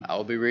I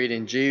will be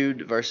reading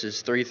Jude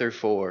verses 3 through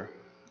 4.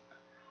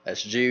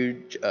 That's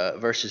Jude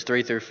verses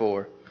 3 through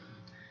 4.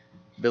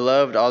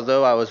 Beloved,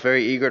 although I was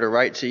very eager to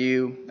write to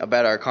you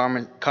about our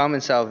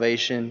common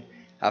salvation,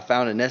 I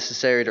found it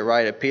necessary to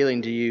write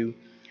appealing to you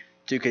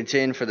to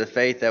contend for the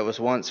faith that was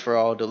once for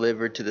all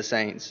delivered to the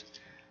saints.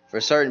 For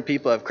certain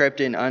people have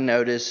crept in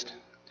unnoticed,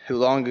 who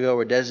long ago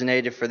were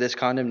designated for this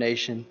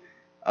condemnation,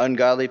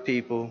 ungodly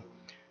people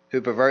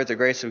who pervert the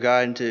grace of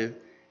God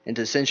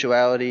into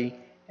sensuality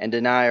and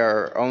deny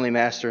our only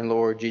Master and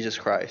Lord, Jesus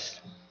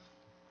Christ.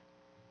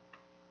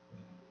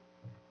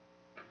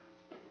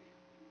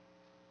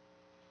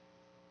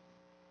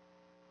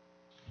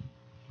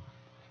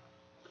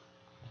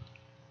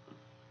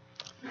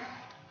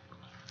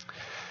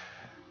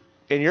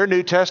 In your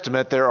New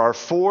Testament, there are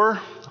 4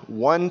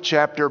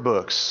 one-chapter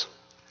books.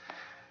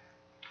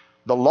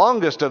 The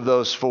longest of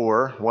those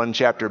 4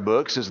 one-chapter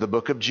books is the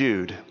book of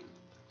Jude.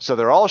 So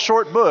they're all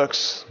short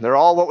books. They're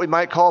all what we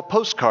might call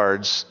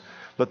postcards.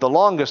 But the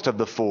longest of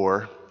the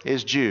 4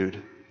 is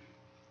Jude.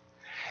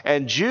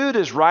 And Jude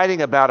is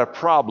writing about a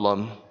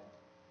problem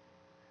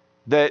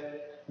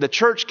that the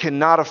church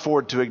cannot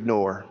afford to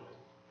ignore.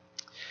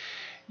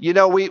 You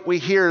know, we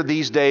hear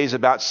these days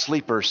about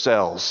sleeper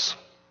cells.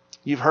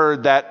 You've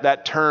heard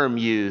that term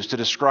used to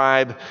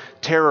describe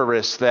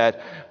terrorists that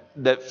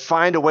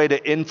find a way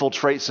to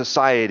infiltrate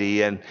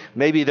society, and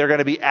maybe they're going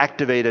to be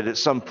activated at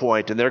some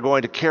point and they're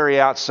going to carry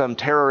out some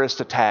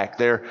terrorist attack.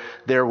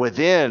 They're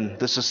within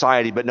the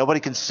society, but nobody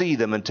can see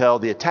them until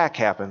the attack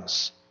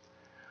happens.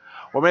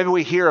 Or maybe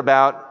we hear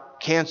about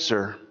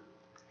cancer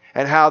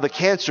and how the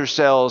cancer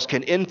cells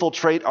can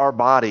infiltrate our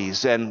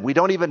bodies and we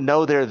don't even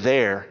know they're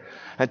there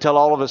until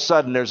all of a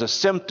sudden there's a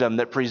symptom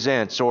that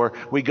presents, or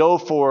we go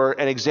for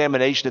an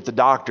examination at the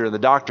doctor and the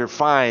doctor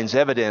finds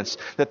evidence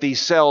that these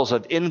cells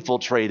have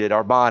infiltrated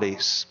our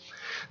bodies.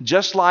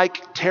 Just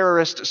like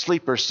terrorist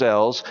sleeper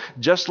cells,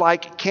 just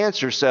like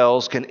cancer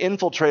cells can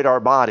infiltrate our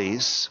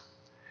bodies,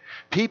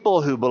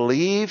 people who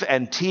believe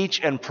and teach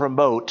and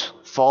promote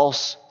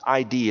false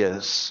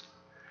ideas,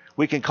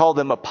 we can call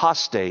them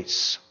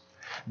apostates.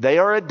 They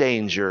are a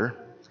danger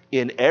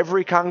in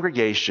every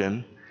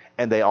congregation,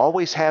 and they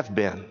always have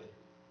been.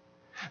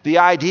 The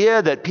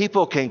idea that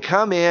people can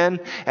come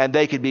in and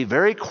they can be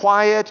very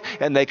quiet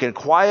and they can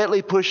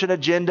quietly push an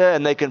agenda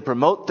and they can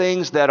promote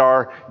things that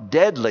are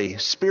deadly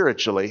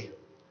spiritually,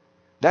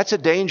 that's a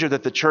danger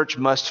that the church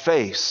must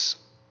face.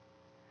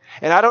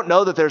 And I don't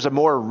know that there's a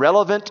more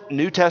relevant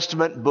New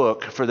Testament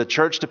book for the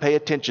church to pay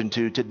attention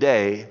to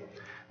today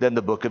than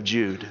the book of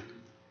Jude.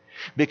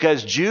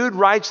 Because Jude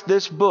writes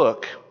this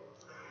book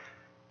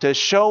to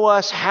show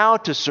us how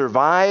to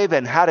survive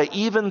and how to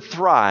even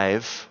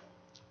thrive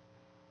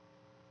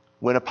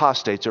when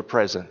apostates are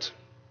present.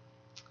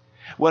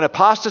 When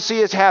apostasy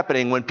is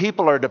happening, when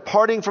people are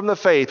departing from the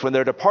faith, when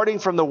they're departing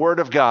from the Word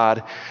of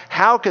God,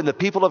 how can the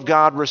people of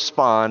God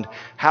respond?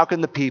 How can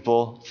the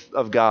people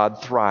of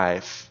God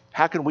thrive?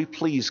 How can we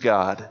please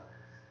God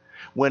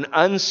when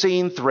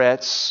unseen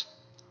threats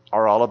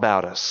are all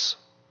about us?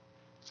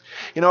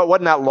 You know, it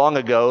wasn't that long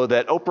ago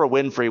that Oprah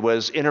Winfrey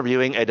was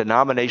interviewing a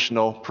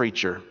denominational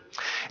preacher.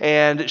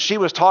 And she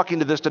was talking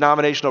to this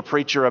denominational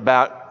preacher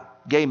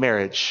about gay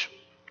marriage.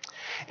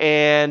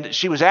 And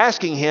she was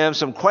asking him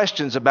some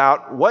questions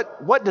about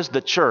what does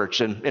the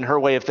church, and in her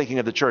way of thinking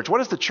of the church, what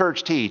does the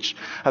church teach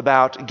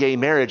about gay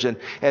marriage? And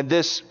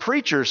this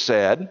preacher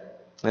said,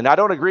 and I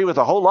don't agree with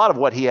a whole lot of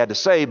what he had to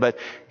say, but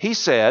he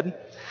said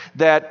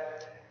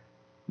that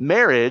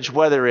marriage,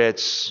 whether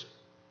it's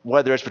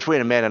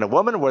between a man and a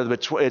woman, whether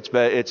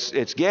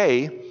it's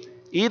gay,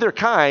 either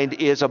kind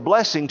is a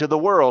blessing to the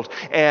world.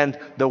 And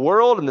the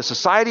world and the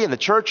society and the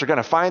church are going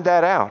to find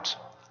that out.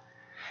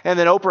 And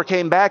then Oprah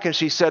came back and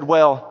she said,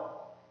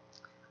 well,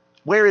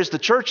 where is the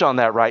church on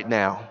that right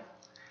now?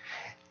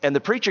 And the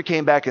preacher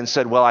came back and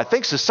said, well, I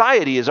think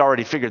society has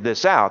already figured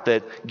this out,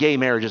 that gay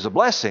marriage is a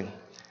blessing.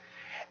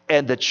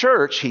 And the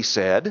church, he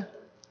said,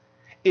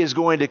 is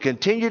going to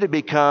continue to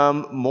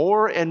become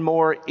more and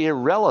more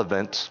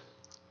irrelevant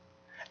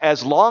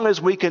as long as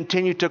we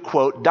continue to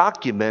quote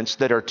documents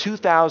that are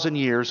 2,000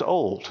 years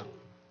old.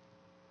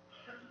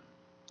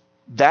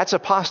 That's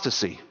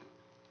apostasy.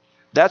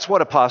 That's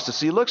what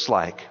apostasy looks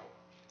like.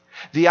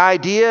 The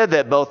idea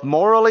that both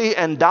morally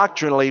and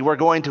doctrinally we're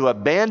going to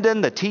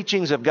abandon the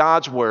teachings of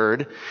God's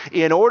Word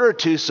in order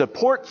to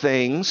support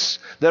things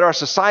that our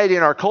society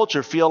and our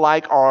culture feel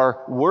like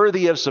are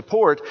worthy of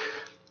support,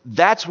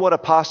 that's what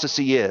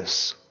apostasy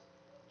is.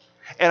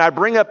 And I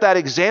bring up that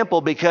example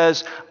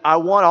because I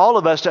want all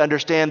of us to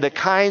understand the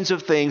kinds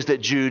of things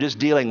that Jude is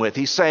dealing with.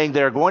 He's saying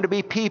there are going to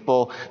be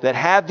people that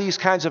have these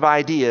kinds of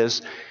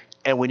ideas,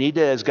 and we need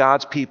to, as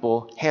God's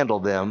people, handle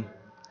them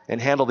and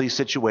handle these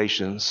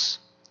situations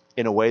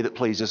in a way that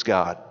pleases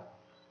God.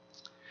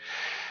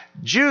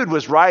 Jude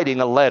was writing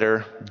a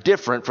letter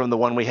different from the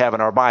one we have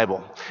in our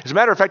Bible. As a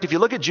matter of fact, if you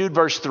look at Jude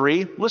verse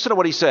 3, listen to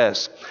what he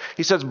says.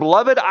 He says,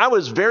 "Beloved, I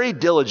was very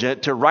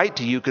diligent to write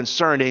to you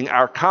concerning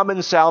our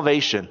common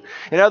salvation."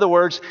 In other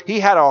words, he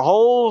had a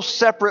whole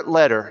separate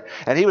letter,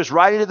 and he was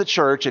writing to the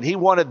church, and he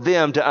wanted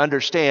them to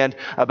understand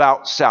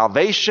about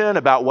salvation,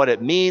 about what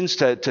it means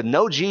to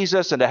know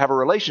Jesus and to have a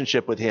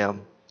relationship with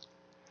him.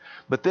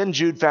 But then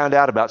Jude found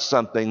out about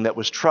something that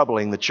was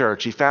troubling the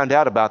church. He found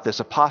out about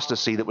this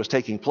apostasy that was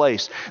taking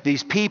place.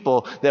 These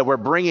people that were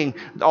bringing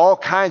all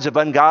kinds of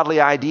ungodly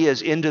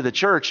ideas into the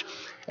church.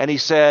 And he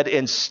said,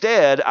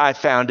 "Instead, I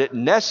found it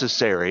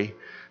necessary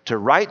to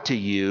write to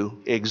you,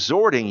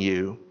 exhorting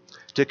you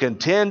to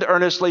contend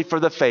earnestly for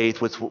the faith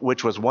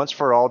which was once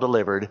for all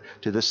delivered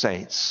to the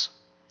saints."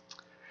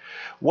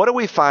 What do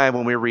we find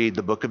when we read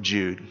the book of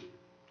Jude?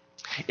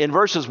 In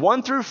verses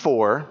 1 through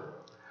 4,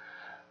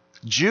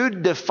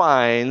 Jude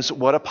defines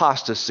what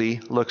apostasy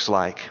looks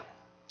like.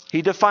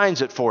 He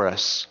defines it for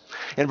us.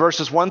 In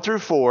verses 1 through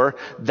 4,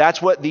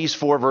 that's what these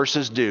 4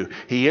 verses do.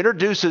 He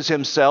introduces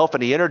himself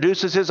and he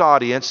introduces his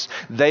audience.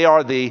 They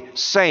are the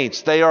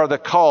saints. They are the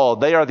called.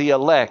 They are the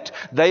elect.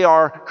 They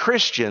are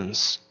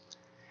Christians.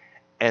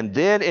 And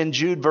then in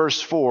Jude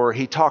verse 4,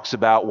 he talks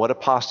about what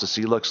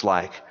apostasy looks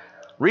like.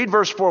 Read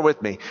verse 4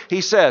 with me.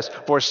 He says,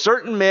 "For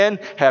certain men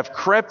have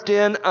crept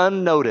in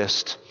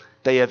unnoticed.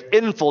 They have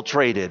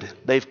infiltrated.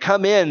 They've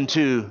come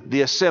into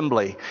the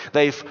assembly.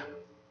 They've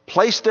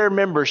placed their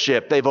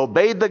membership. They've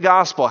obeyed the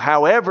gospel.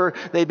 However,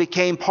 they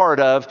became part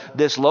of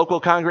this local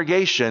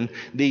congregation.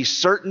 These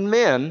certain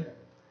men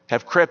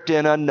have crept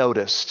in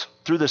unnoticed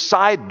through the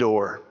side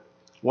door,"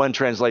 one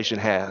translation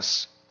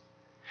has.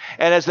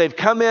 And as they've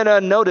come in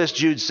unnoticed,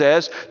 Jude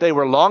says, they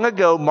were long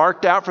ago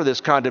marked out for this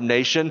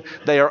condemnation.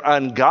 They are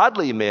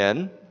ungodly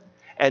men.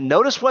 And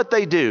notice what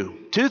they do.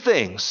 2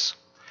 things.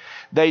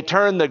 They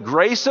turn the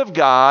grace of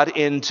God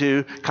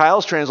into,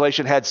 Kyle's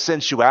translation had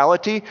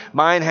sensuality,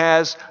 mine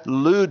has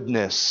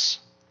lewdness.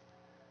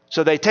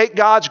 So they take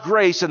God's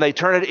grace and they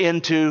turn it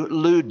into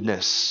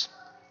lewdness.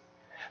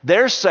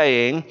 They're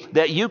saying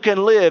that you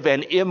can live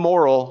an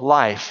immoral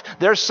life.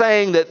 They're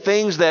saying that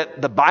things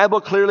that the Bible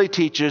clearly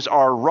teaches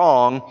are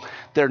wrong,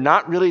 they're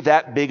not really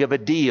that big of a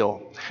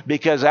deal.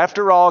 Because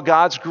after all,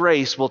 God's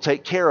grace will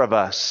take care of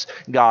us.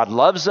 God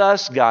loves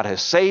us, God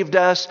has saved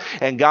us,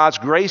 and God's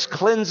grace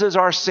cleanses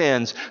our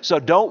sins. So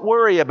don't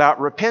worry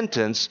about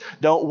repentance.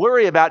 Don't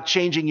worry about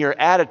changing your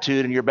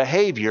attitude and your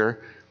behavior.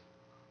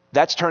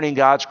 That's turning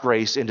God's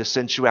grace into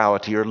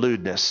sensuality or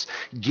lewdness.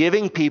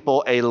 Giving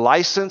people a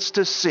license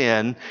to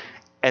sin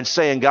and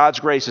saying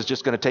God's grace is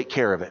just going to take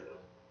care of it.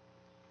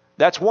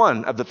 That's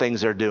one of the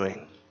things they're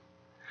doing.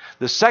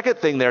 The second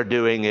thing they're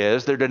doing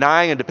is they're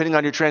denying, and depending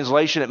on your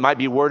translation, it might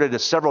be worded in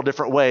several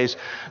different ways.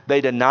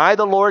 They deny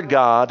the Lord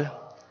God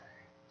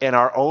and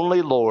our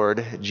only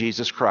Lord,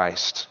 Jesus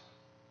Christ.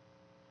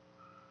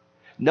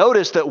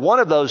 Notice that one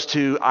of those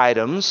 2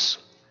 items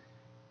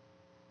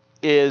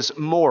is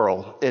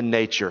moral in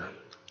nature,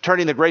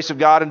 turning the grace of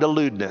God into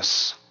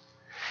lewdness.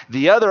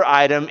 The other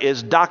item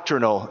is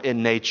doctrinal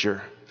in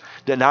nature,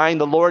 denying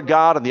the Lord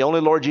God and the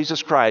only Lord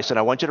Jesus Christ. And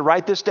I want you to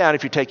write this down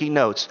if you're taking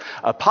notes.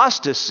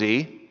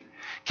 Apostasy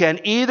can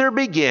either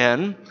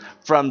begin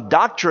from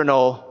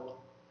doctrinal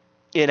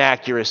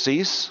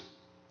inaccuracies,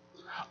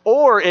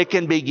 or it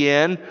can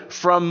begin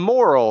from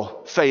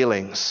moral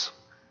failings.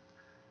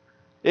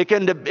 It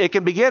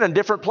can begin in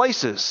different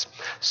places.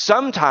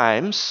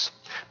 Sometimes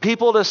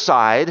people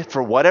decide,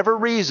 for whatever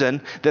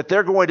reason, that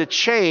they're going to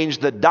change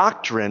the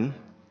doctrine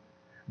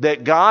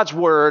that God's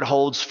word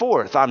holds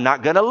forth. I'm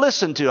not going to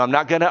listen to, I'm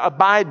not going to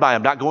abide by,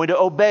 I'm not going to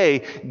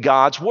obey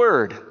God's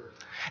word.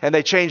 And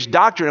they change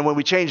doctrine, and when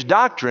we change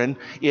doctrine,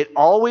 it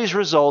always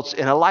results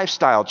in a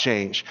lifestyle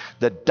change.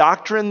 The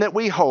doctrine that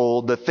we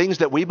hold, the things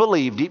that we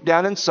believe deep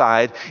down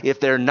inside, if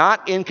they're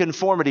not in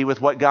conformity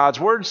with what God's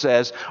word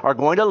says, are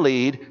going to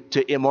lead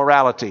to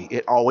immorality.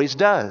 It always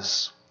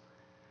does.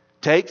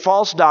 Take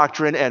false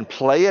doctrine and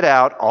play it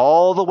out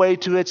all the way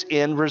to its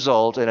end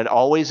result, and it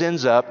always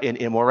ends up in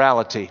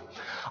immorality.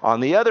 On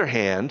the other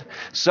hand,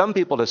 some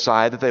people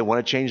decide that they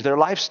want to change their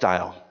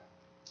lifestyle.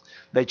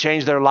 They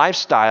change their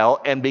lifestyle,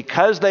 and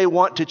because they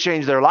want to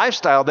change their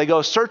lifestyle, they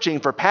go searching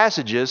for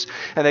passages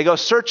and they go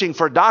searching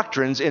for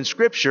doctrines in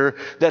Scripture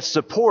that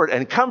support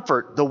and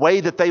comfort the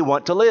way that they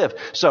want to live.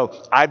 So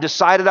I've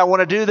decided I want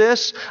to do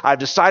this. I've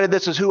decided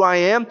this is who I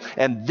am,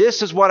 and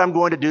this is what I'm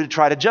going to do to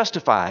try to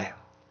justify.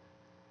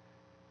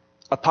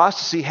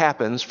 Apostasy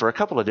happens for a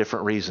couple of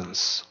different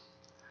reasons.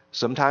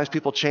 Sometimes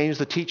people change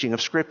the teaching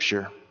of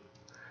Scripture.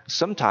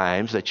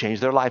 Sometimes they change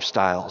their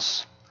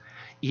lifestyles.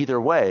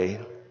 Either way,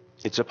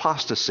 it's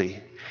apostasy.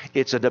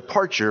 It's a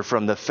departure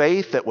from the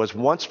faith that was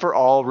once for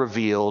all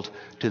revealed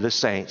to the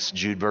saints,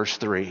 Jude verse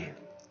 3.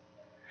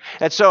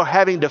 And so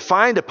having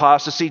defined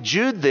apostasy,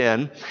 Jude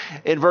then,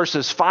 in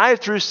verses 5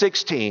 through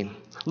 16,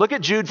 look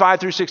at Jude 5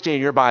 through 16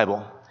 in your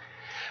Bible.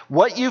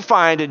 What you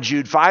find in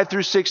Jude 5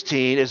 through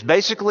 16 is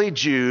basically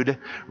Jude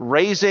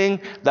raising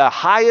the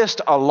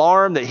highest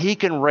alarm that he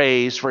can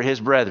raise for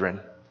his brethren.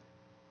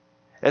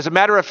 As a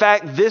matter of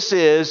fact, this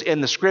is,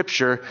 in the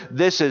Scripture,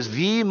 this is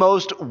the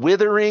most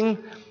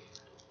withering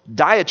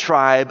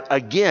diatribe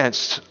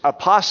against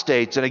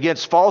apostates and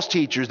against false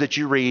teachers that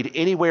you read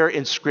anywhere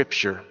in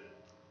Scripture.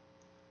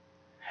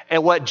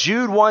 And what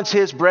Jude wants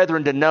his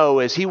brethren to know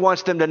is he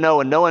wants them to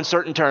know in no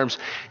uncertain terms,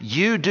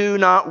 you do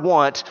not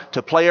want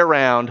to play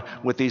around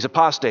with these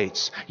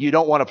apostates. You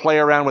don't want to play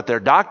around with their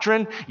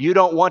doctrine. You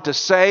don't want to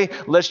say,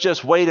 let's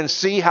just wait and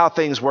see how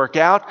things work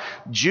out.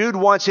 Jude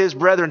wants his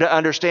brethren to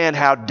understand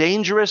how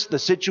dangerous the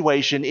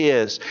situation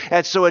is.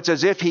 And so it's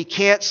as if he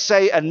can't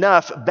say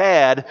enough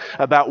bad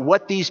about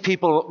what these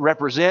people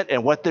represent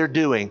and what they're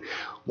doing.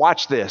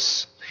 Watch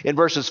this. In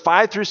verses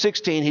 5 through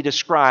 16, he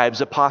describes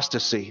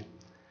apostasy.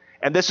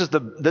 And this is the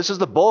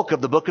bulk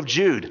of the book of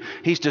Jude.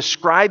 He's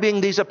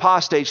describing these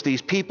apostates,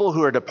 these people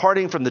who are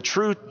departing from the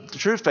true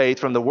faith,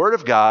 from the Word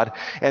of God,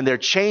 and they're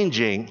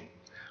changing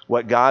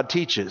what God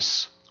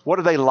teaches. What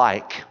are they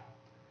like?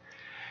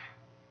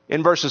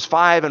 In verses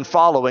 5 and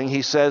following,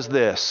 he says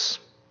this.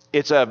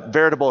 It's a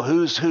veritable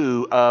who's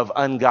who of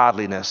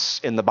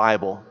ungodliness in the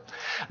Bible.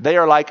 They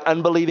are like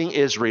unbelieving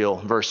Israel,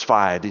 verse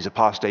 5, these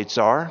apostates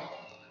are.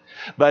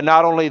 But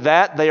not only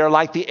that, they are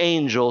like the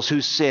angels who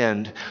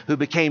sinned, who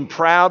became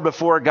proud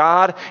before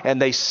God,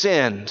 and they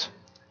sinned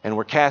and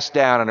were cast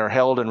down and are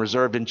held and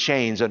reserved in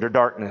chains under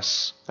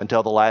darkness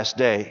until the last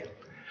day.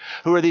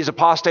 Who are these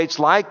apostates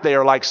like? They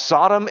are like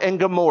Sodom and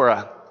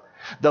Gomorrah,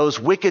 those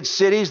wicked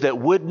cities that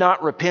would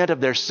not repent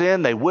of their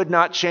sin, they would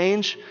not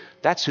change.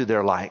 That's who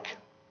they're like.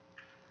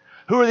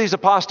 Who are these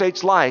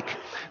apostates like?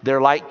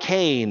 They're like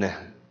Cain.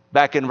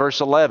 Back in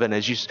verse 11,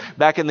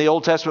 back in the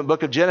Old Testament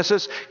book of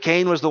Genesis,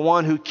 Cain was the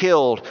one who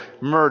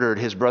murdered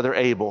his brother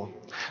Abel.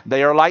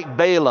 They are like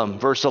Balaam,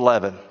 verse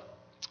 11.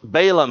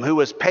 Balaam, who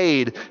was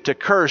paid to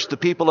curse the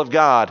people of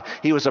God.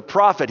 He was a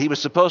prophet. He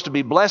was supposed to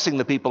be blessing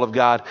the people of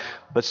God,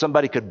 but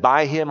somebody could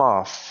buy him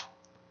off.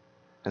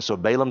 And so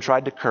Balaam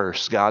tried to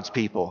curse God's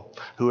people.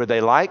 Who are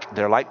they like?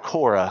 They're like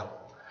Korah,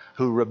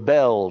 who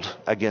rebelled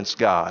against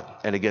God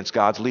and against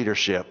God's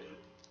leadership.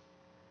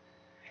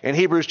 In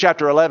Hebrews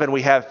chapter 11,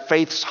 we have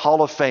faith's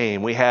hall of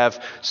fame. We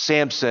have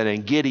Samson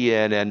and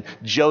Gideon and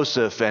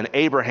Joseph and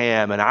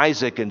Abraham and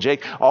Isaac and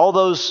Jacob. All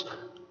those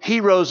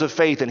heroes of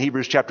faith in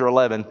Hebrews chapter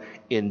 11.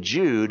 In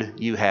Jude,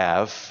 you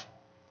have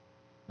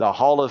the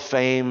hall of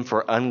fame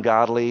for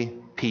ungodly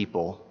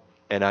people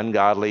and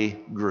ungodly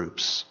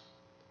groups.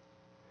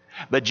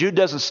 But Jude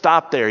doesn't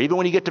stop there. Even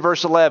when you get to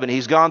verse 11,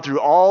 he's gone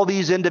through all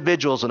these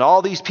individuals and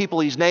all these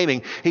people he's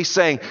naming. He's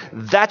saying,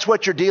 that's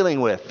what you're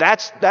dealing with.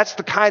 That's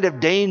the kind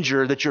of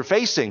danger that you're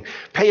facing.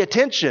 Pay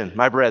attention,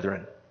 my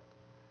brethren.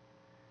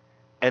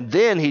 And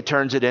then he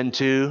turns it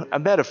into a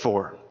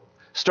metaphor.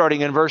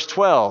 Starting in verse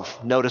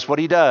 12, notice what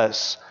he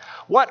does.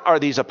 What are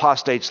these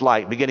apostates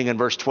like? Beginning in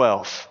verse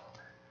 12.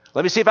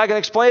 Let me see if I can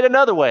explain it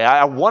another way.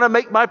 I want to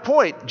make my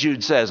point,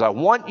 Jude says. I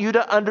want you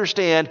to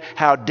understand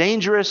how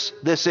dangerous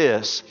this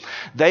is.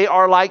 They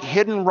are like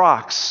hidden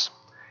rocks.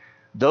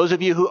 Those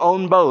of you who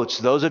own boats,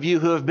 those of you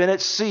who have been at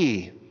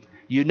sea,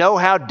 you know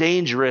how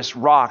dangerous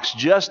rocks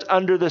just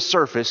under the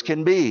surface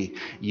can be.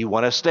 You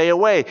want to stay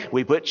away.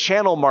 We put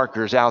channel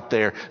markers out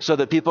there so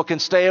that people can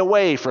stay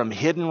away from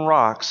hidden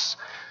rocks.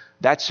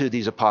 That's who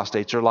these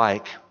apostates are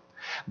like.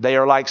 They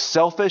are like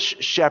selfish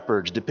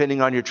shepherds,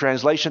 depending on your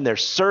translation. They're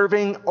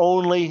serving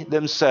only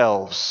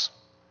themselves.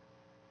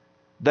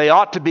 They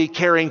ought to be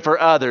caring for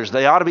others.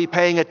 They ought to be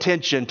paying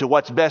attention to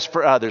what's best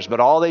for others, but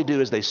all they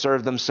do is they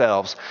serve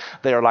themselves.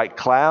 They are like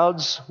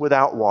clouds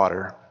without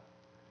water.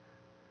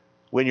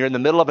 When you're in the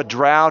middle of a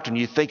drought and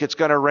you think it's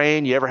going to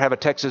rain, you ever have a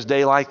Texas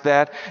day like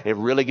that? It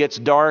really gets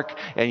dark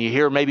and you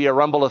hear maybe a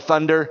rumble of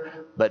thunder,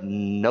 but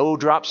no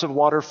drops of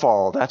water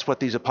fall. That's what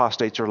these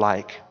apostates are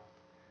like.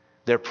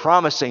 They're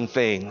promising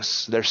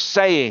things. They're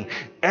saying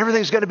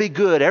everything's going to be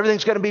good.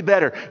 Everything's going to be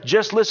better.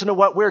 Just listen to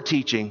what we're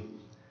teaching.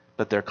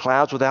 But they're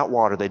clouds without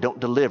water. They don't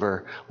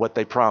deliver what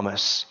they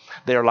promise.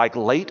 They are like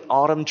late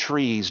autumn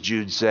trees,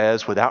 Jude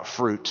says, without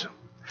fruit.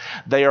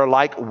 They are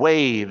like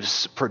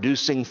waves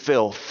producing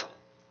filth.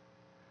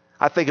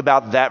 I think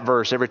about that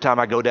verse every time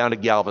I go down to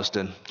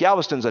Galveston.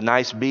 Galveston's a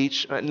nice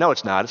beach. No,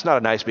 it's not. It's not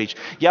a nice beach.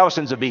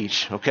 Galveston's a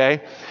beach,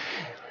 okay?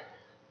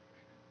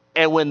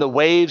 And when the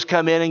waves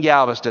come in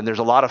Galveston, there's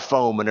a lot of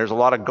foam and there's a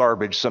lot of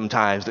garbage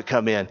sometimes that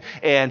come in.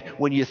 And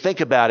when you think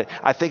about it,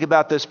 I think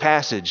about this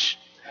passage.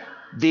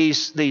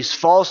 These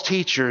false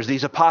teachers,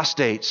 these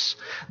apostates,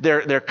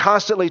 they're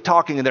constantly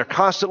talking and they're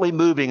constantly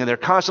moving and they're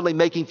constantly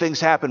making things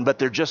happen, but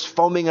they're just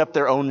foaming up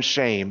their own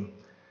shame.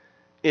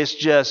 It's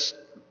just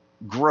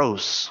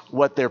gross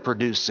what they're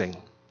producing.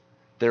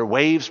 They're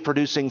waves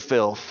producing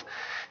filth.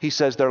 He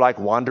says they're like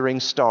wandering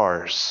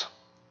stars.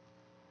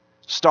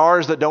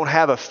 Stars that don't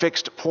have a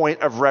fixed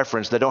point of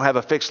reference. They don't have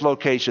a fixed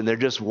location. They're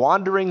just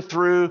wandering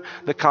through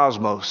the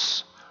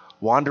cosmos.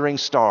 Wandering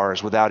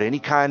stars without any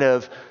kind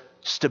of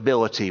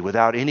stability,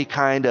 without any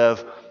kind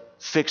of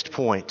fixed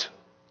point.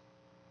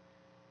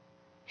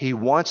 He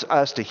wants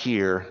us to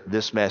hear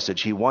this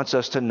message. He wants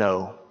us to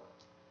know,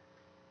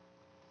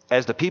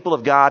 as the people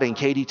of God in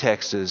Katy,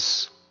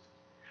 Texas,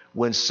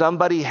 When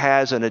somebody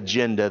has an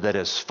agenda that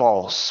is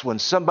false, when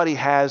somebody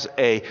has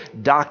a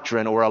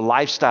doctrine or a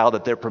lifestyle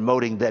that they're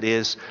promoting that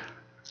is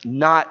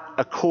not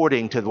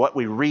according to what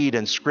we read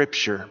in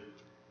Scripture,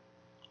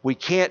 we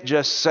can't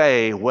just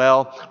say,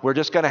 well, we're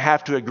just going to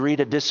have to agree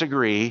to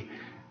disagree,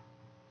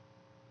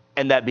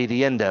 and that be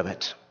the end of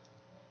it.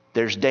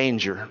 There's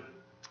danger.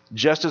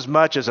 Just as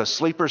much as a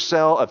sleeper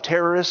cell of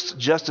terrorists,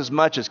 just as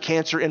much as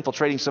cancer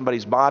infiltrating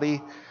somebody's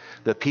body,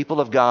 the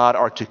people of God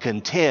are to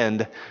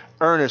contend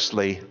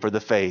earnestly for the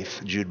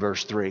faith, Jude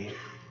verse 3.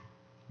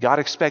 God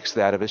expects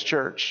that of his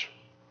church.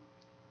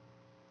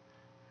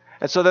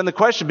 And so then the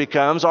question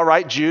becomes, all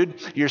right, Jude,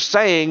 you're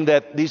saying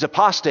that these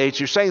apostates,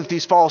 you're saying that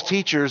these false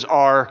teachers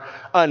are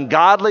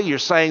ungodly, you're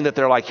saying that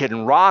they're like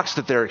hidden rocks,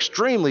 that they're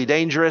extremely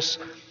dangerous.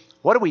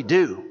 What do we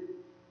do?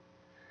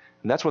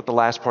 And that's what the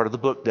last part of the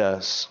book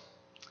does.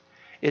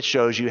 It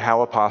shows you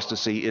how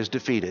apostasy is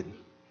defeated.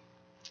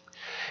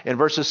 In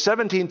verses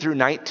 17 through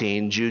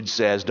 19, Jude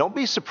says, don't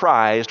be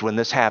surprised when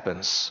this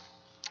happens.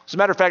 As a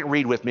matter of fact,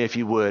 read with me if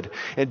you would.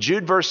 In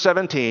Jude verse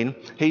 17,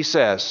 he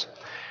says,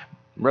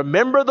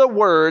 remember the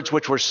words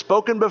which were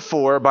spoken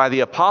before by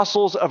the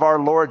apostles of our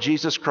Lord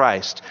Jesus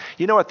Christ.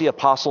 You know what the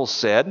apostles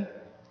said?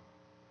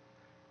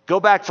 Go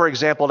back, for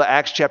example, to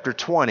Acts chapter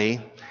 20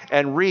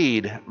 and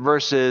read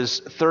verses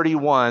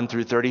 31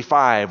 through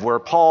 35, where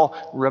Paul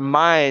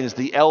reminds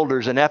the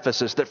elders in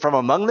Ephesus that from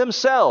among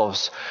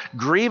themselves,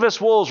 grievous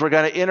wolves were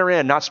going to enter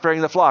in, not sparing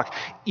the flock.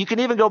 You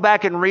can even go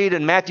back and read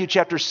in Matthew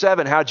chapter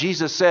 7 how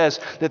Jesus says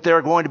that there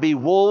are going to be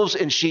wolves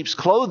in sheep's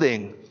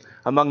clothing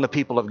among the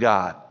people of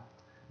God.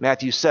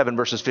 Matthew 7,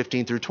 verses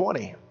 15 through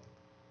 20.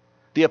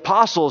 The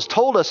apostles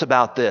told us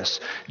about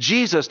this.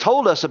 Jesus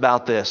told us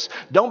about this.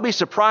 Don't be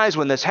surprised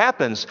when this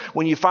happens,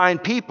 when you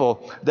find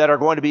people that are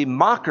going to be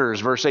mockers,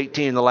 verse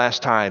 18 the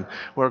last time,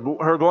 who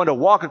are going to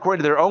walk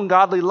according to their own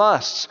godly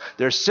lusts.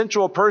 They're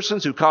sensual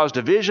persons who cause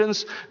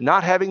divisions,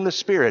 not having the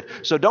Spirit.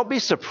 So don't be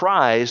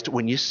surprised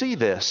when you see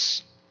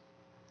this.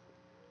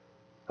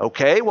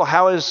 Okay, well,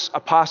 how is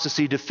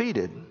apostasy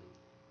defeated?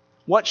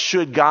 What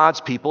should God's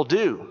people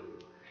do?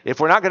 If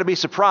we're not going to be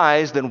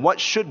surprised, then what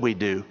should we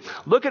do?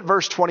 Look at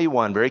verse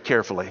 21 very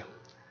carefully.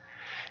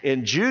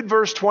 In Jude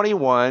verse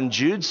 21,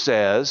 Jude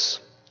says,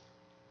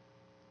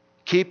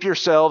 keep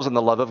yourselves in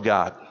the love of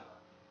God.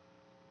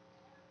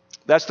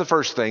 That's the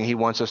first thing he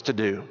wants us to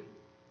do.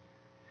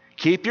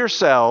 Keep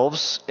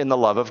yourselves in the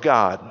love of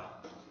God.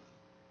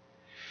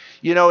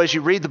 You know, as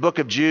you read the book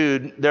of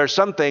Jude, there are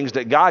some things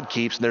that God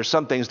keeps and there are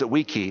some things that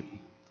we keep.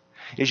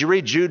 As you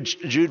read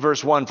Jude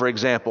verse 1, for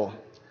example,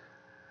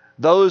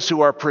 those who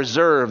are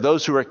preserved,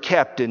 those who are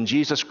kept in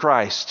Jesus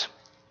Christ.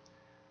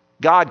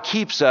 God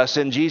keeps us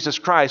in Jesus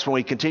Christ when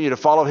we continue to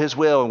follow his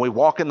will and we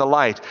walk in the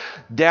light.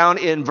 Down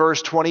in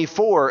verse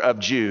 24 of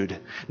Jude.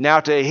 Now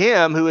to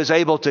him who is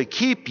able to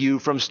keep you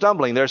from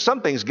stumbling. There are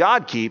some things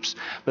God keeps,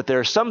 but there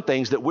are some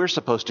things that we're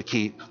supposed to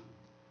keep.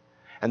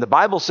 And the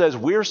Bible says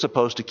we're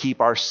supposed to keep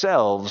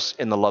ourselves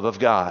in the love of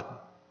God.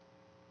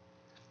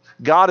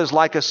 God is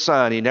like a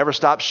sun. He never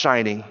stops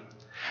shining.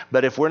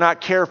 But if we're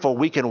not careful,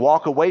 we can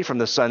walk away from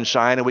the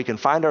sunshine and we can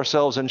find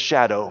ourselves in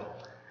shadow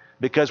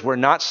because we're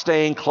not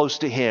staying close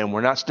to him.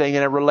 We're not staying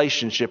in a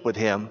relationship with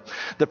him.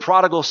 The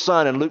prodigal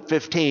son in Luke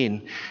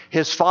 15,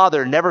 his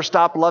father never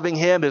stopped loving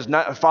him. His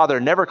father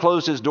never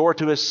closed his door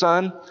to his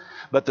son,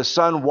 but the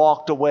son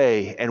walked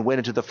away and went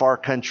into the far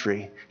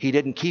country. He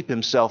didn't keep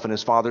himself in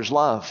his father's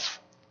love.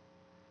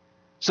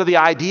 So the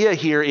idea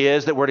here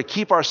is that we're to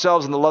keep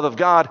ourselves in the love of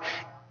God,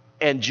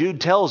 and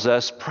Jude tells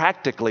us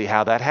practically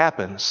how that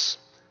happens.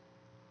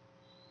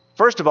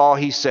 First of all,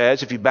 he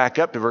says, if you back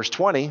up to verse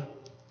 20,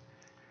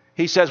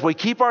 he says we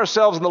keep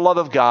ourselves in the love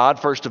of God,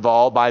 first of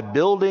all, by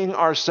building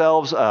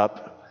ourselves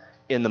up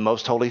in the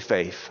most holy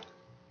faith.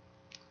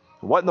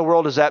 What in the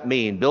world does that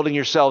mean, building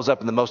yourselves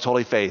up in the most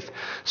holy faith?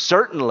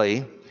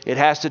 Certainly, it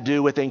has to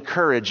do with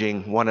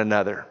encouraging one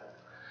another.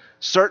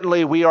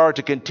 Certainly, we are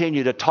to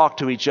continue to talk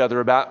to each other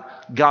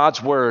about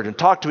God's word and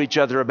talk to each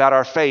other about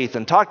our faith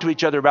and talk to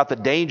each other about the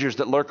dangers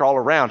that lurk all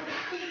around.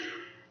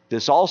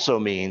 This also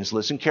means,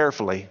 listen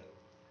carefully,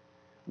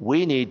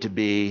 we need to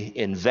be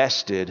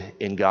invested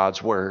in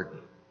God's word.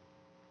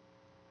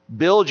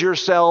 Build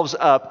yourselves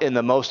up in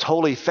the most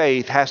holy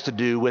faith has to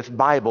do with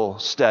Bible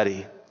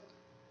study.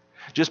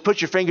 Just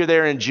put your finger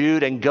there in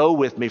Jude and go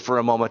with me for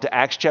a moment to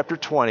Acts chapter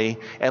 20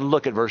 and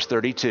look at verse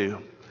 32.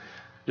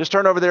 Just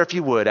turn over there if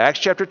you would. Acts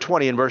chapter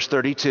 20 and verse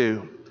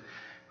 32.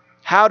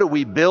 How do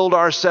we build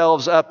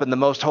ourselves up in the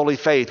most holy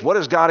faith? What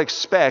does God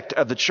expect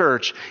of the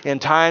church in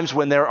times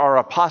when there are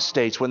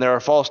apostates, when there are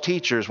false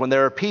teachers, when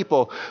there are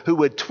people who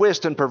would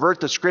twist and pervert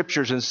the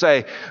scriptures and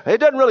say, it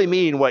doesn't really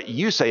mean what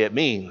you say it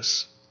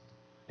means.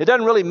 It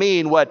doesn't really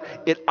mean what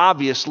it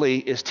obviously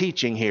is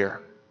teaching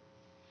here.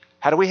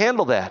 How do we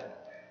handle that?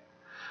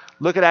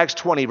 Look at Acts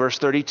 20, verse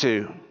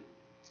 32.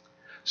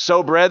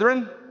 So,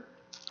 brethren,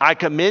 I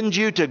commend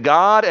you to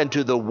God and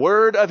to the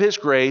word of his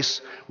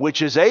grace,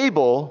 which is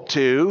able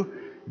to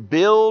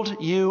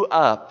build you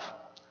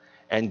up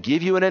and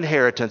give you an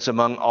inheritance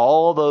among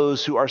all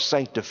those who are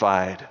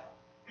sanctified.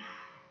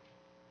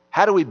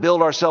 How do we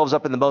build ourselves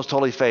up in the most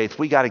holy faith?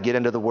 We got to get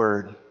into the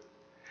Word.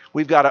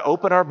 We've got to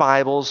open our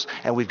Bibles,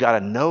 and we've got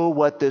to know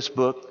what this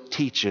book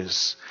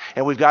teaches.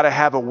 And we've got to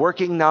have a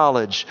working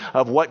knowledge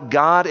of what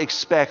God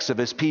expects of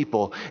His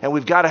people. And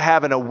we've got to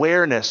have an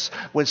awareness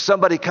when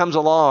somebody comes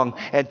along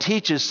and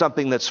teaches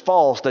something that's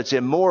false, that's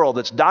immoral,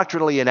 that's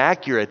doctrinally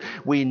inaccurate.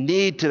 We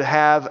need to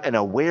have an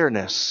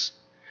awareness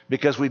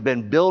because we've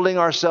been building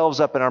ourselves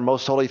up in our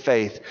most holy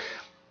faith.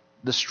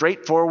 The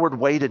straightforward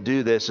way to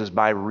do this is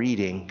by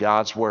reading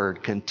God's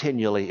Word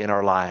continually in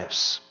our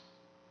lives.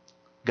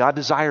 God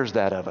desires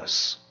that of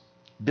us.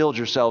 Build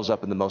yourselves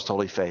up in the most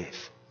holy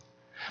faith.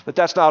 But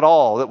that's not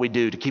all that we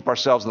do to keep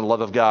ourselves in the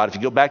love of God. If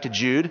you go back to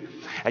Jude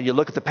and you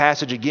look at the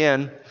passage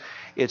again,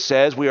 it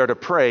says we are to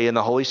pray in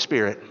the Holy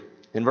Spirit.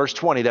 In verse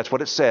 20, that's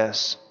what it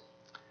says.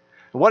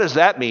 What does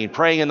that mean,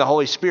 praying in the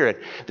Holy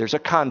Spirit? There's a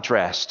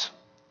contrast.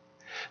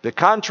 The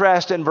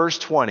contrast in verse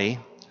 20,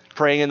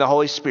 praying in the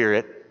Holy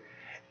Spirit,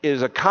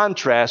 is a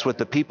contrast with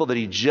the people that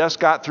he just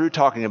got through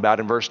talking about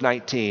in verse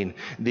 19.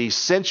 These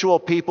sensual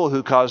people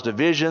who cause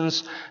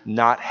divisions,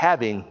 not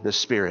having the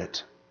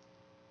Spirit.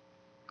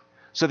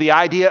 So the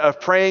idea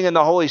of praying in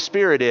the Holy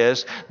Spirit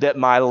is that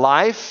my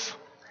life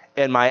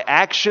and my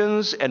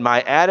actions and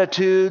my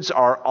attitudes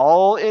are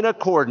all in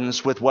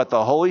accordance with what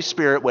the Holy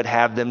Spirit would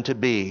have them to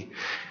be.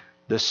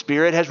 The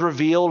Spirit has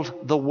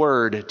revealed the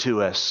Word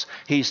to us.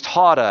 He's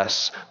taught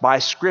us by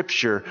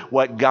Scripture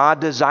what God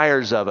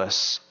desires of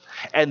us.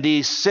 And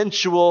these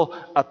sensual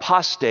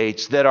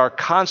apostates that are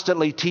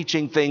constantly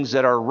teaching things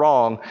that are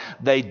wrong,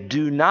 they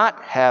do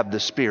not have the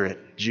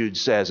Spirit, Jude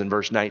says in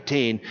verse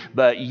 19.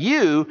 But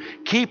you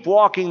keep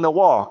walking the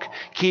walk,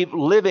 keep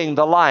living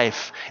the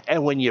life.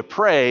 And when you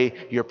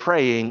pray, you're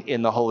praying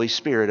in the Holy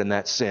Spirit in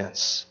that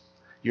sense.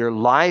 Your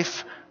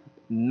life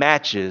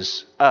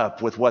matches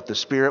up with what the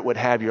Spirit would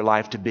have your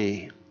life to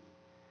be.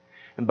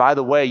 And by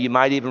the way, you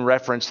might even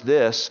reference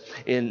this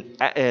in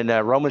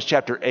Romans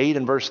chapter 8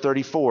 and verse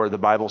 34, the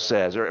Bible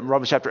says, or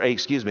Romans chapter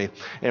 8,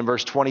 in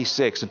verse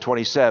 26 and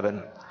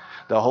 27.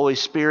 The Holy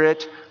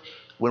Spirit,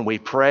 when we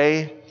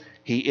pray,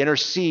 He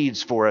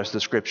intercedes for us,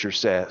 the Scripture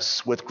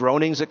says, with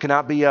groanings that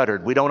cannot be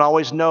uttered. We don't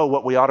always know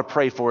what we ought to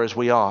pray for as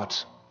we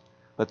ought,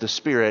 but the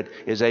Spirit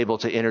is able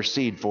to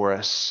intercede for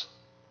us.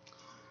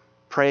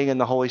 Praying in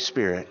the Holy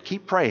Spirit.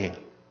 Keep praying.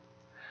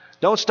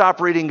 Don't stop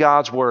reading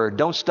God's Word.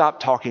 Don't stop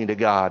talking to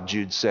God,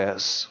 Jude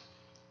says.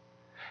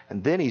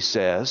 And then he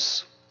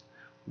says,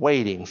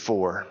 waiting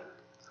for,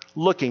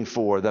 looking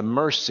for the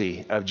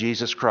mercy of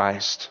Jesus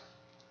Christ.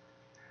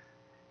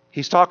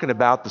 He's talking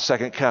about the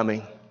second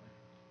coming.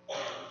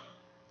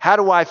 How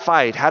do I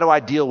fight? How do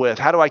I deal with?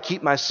 How do I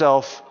keep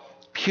myself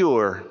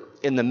pure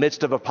in the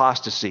midst of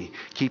apostasy?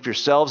 Keep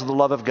yourselves in the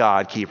love of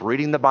God. Keep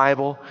reading the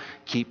Bible.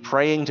 Keep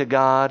praying to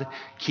God.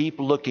 Keep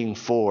looking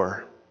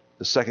for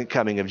the second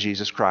coming of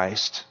Jesus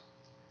Christ.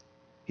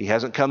 He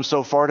hasn't come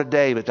so far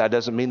today, but that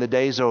doesn't mean the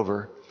day's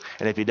over.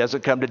 And if He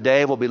doesn't come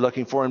today, we'll be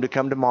looking for Him to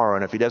come tomorrow.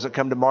 And if He doesn't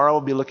come tomorrow,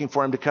 we'll be looking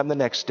for Him to come the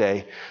next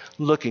day,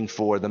 looking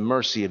for the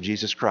mercy of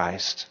Jesus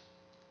Christ.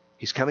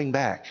 He's coming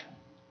back.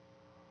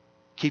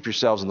 Keep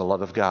yourselves in the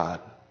love of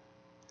God.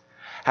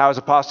 How is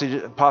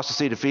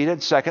apostasy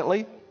defeated?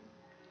 Secondly,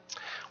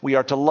 we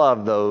are to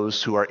love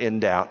those who are in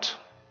doubt.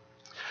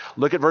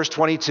 Look at verse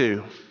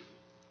 22.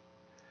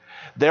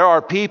 There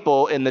are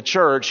people in the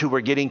church who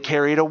were getting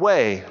carried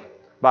away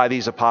by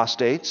these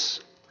apostates.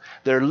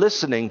 They're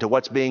listening to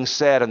what's being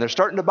said and they're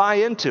starting to buy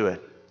into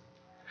it.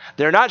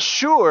 They're not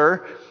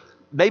sure.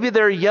 Maybe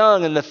they're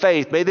young in the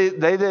faith. Maybe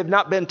they've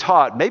not been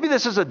taught. Maybe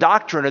this is a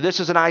doctrine or this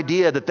is an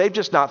idea that they've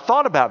just not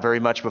thought about very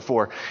much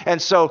before.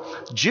 And so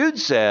Jude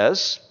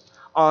says,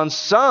 on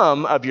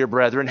some of your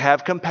brethren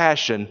have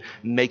compassion,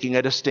 making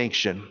a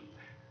distinction.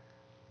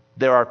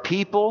 There are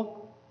people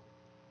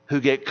who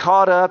get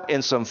caught up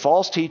in some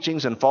false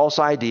teachings and false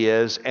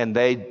ideas, and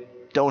they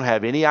don't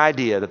have any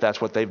idea that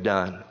that's what they've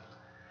done.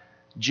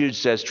 Jude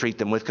says, treat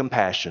them with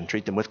compassion,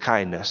 treat them with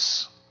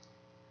kindness.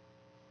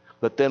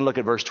 But then look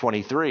at verse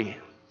 23.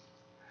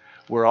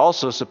 We're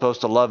also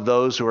supposed to love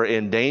those who are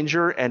in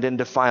danger and in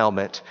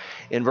defilement.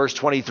 In verse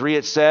 23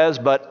 it says,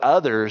 but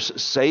others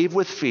save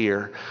with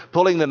fear,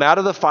 pulling them out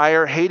of the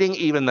fire, hating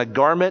even the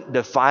garment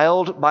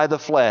defiled by the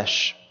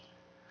flesh.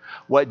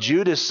 What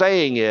Jude is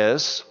saying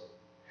is,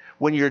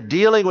 when you're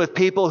dealing with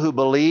people who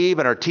believe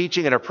and are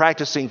teaching and are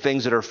practicing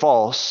things that are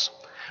false,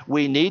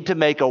 we need to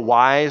make a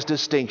wise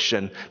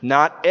distinction.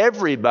 Not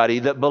everybody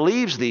that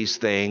believes these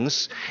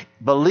things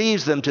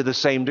believes them to the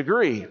same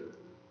degree.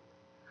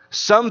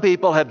 Some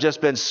people have just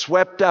been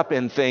swept up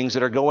in things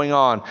that are going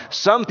on.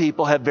 Some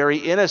people have very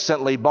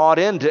innocently bought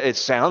into it.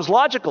 Sounds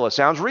logical. It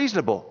sounds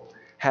reasonable.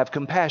 Have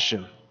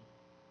compassion.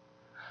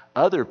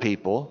 Other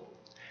people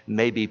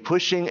may be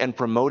pushing and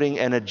promoting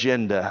an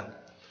agenda.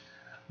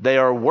 They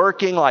are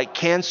working like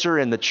cancer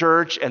in the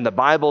church, and the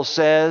Bible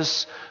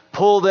says,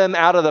 pull them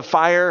out of the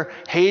fire,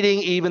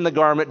 hating even the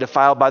garment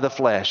defiled by the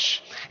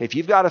flesh. If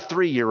you've got a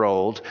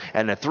 3-year-old,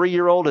 and a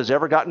 3-year-old has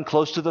ever gotten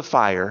close to the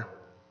fire,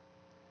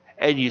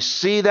 and you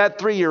see that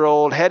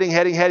 3-year-old heading,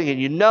 and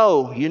you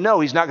know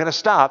he's not going to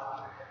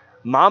stop,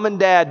 Mom and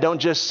dad don't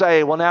just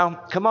say, well, now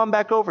come on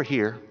back over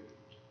here.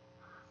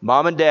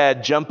 Mom and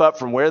dad jump up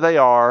from where they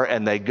are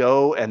and they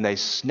go and they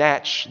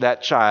snatch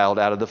that child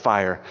out of the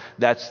fire.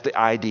 That's the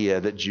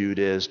idea that Jude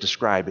is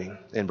describing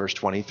in verse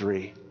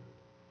 23.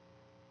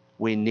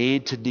 We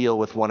need to deal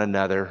with one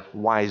another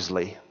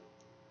wisely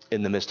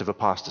in the midst of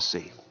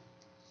apostasy.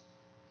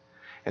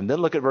 And then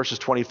look at verses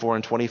 24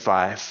 and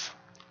 25.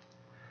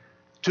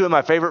 Two of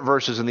my favorite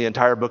verses in the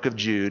entire book of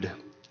Jude.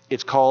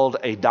 It's called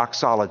a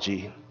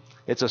doxology.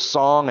 It's a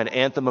song, an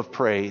anthem of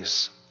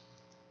praise.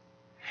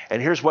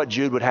 And here's what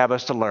Jude would have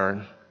us to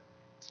learn.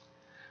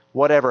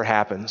 Whatever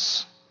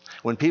happens,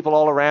 when people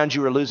all around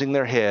you are losing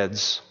their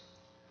heads,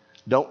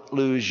 don't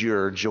lose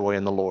your joy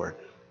in the Lord.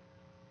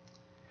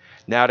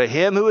 Now to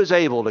him who is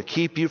able to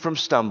keep you from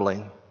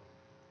stumbling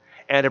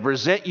and to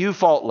present you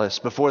faultless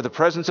before the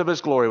presence of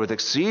his glory with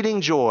exceeding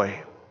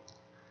joy,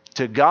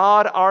 to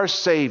God our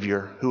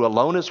Savior, who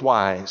alone is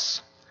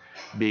wise,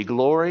 be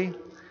glory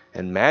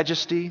and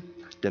majesty,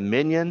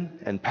 dominion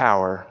and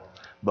power,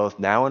 both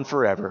now and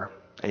forever.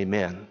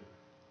 Amen.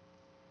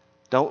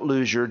 Don't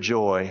lose your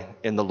joy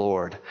in the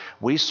Lord.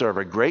 We serve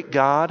a great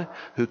God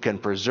who can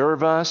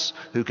preserve us,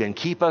 who can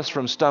keep us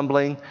from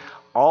stumbling.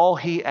 All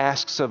he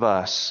asks of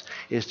us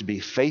is to be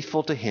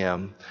faithful to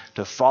him,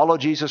 to follow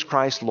Jesus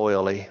Christ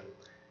loyally,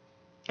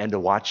 and to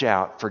watch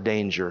out for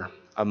danger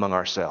among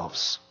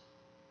ourselves.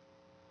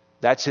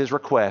 That's his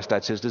request.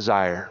 That's his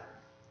desire.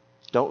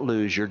 Don't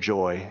lose your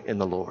joy in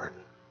the Lord.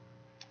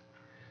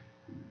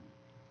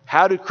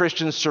 How do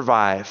Christians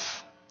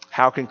survive?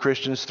 How can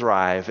Christians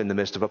thrive in the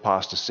midst of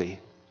apostasy?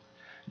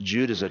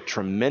 Jude is a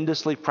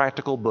tremendously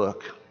practical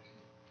book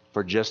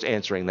for just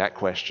answering that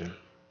question.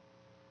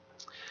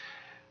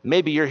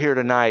 Maybe you're here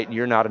tonight and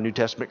you're not a New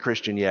Testament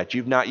Christian yet.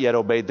 You've not yet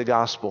obeyed the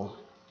gospel.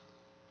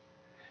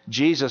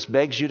 Jesus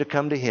begs you to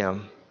come to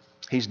him.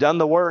 He's done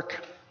the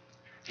work.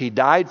 He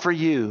died for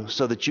you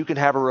so that you can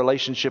have a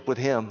relationship with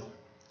him.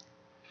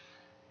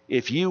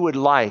 If you would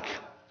like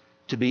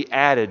to be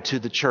added to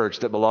the church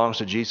that belongs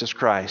to Jesus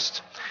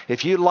Christ,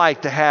 if you'd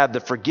like to have the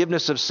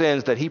forgiveness of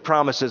sins that he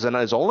promises and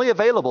is only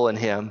available in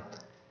him,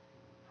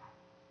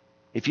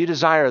 if you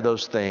desire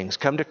those things,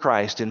 come to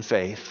Christ in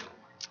faith.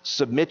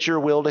 Submit your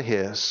will to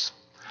his.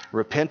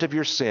 Repent of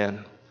your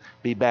sin.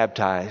 Be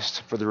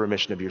baptized for the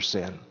remission of your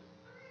sin.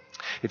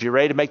 If you're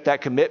ready to make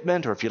that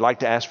commitment, or if you'd like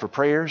to ask for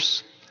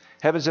prayers,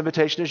 heaven's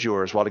invitation is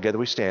yours while together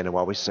we stand and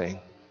while we sing.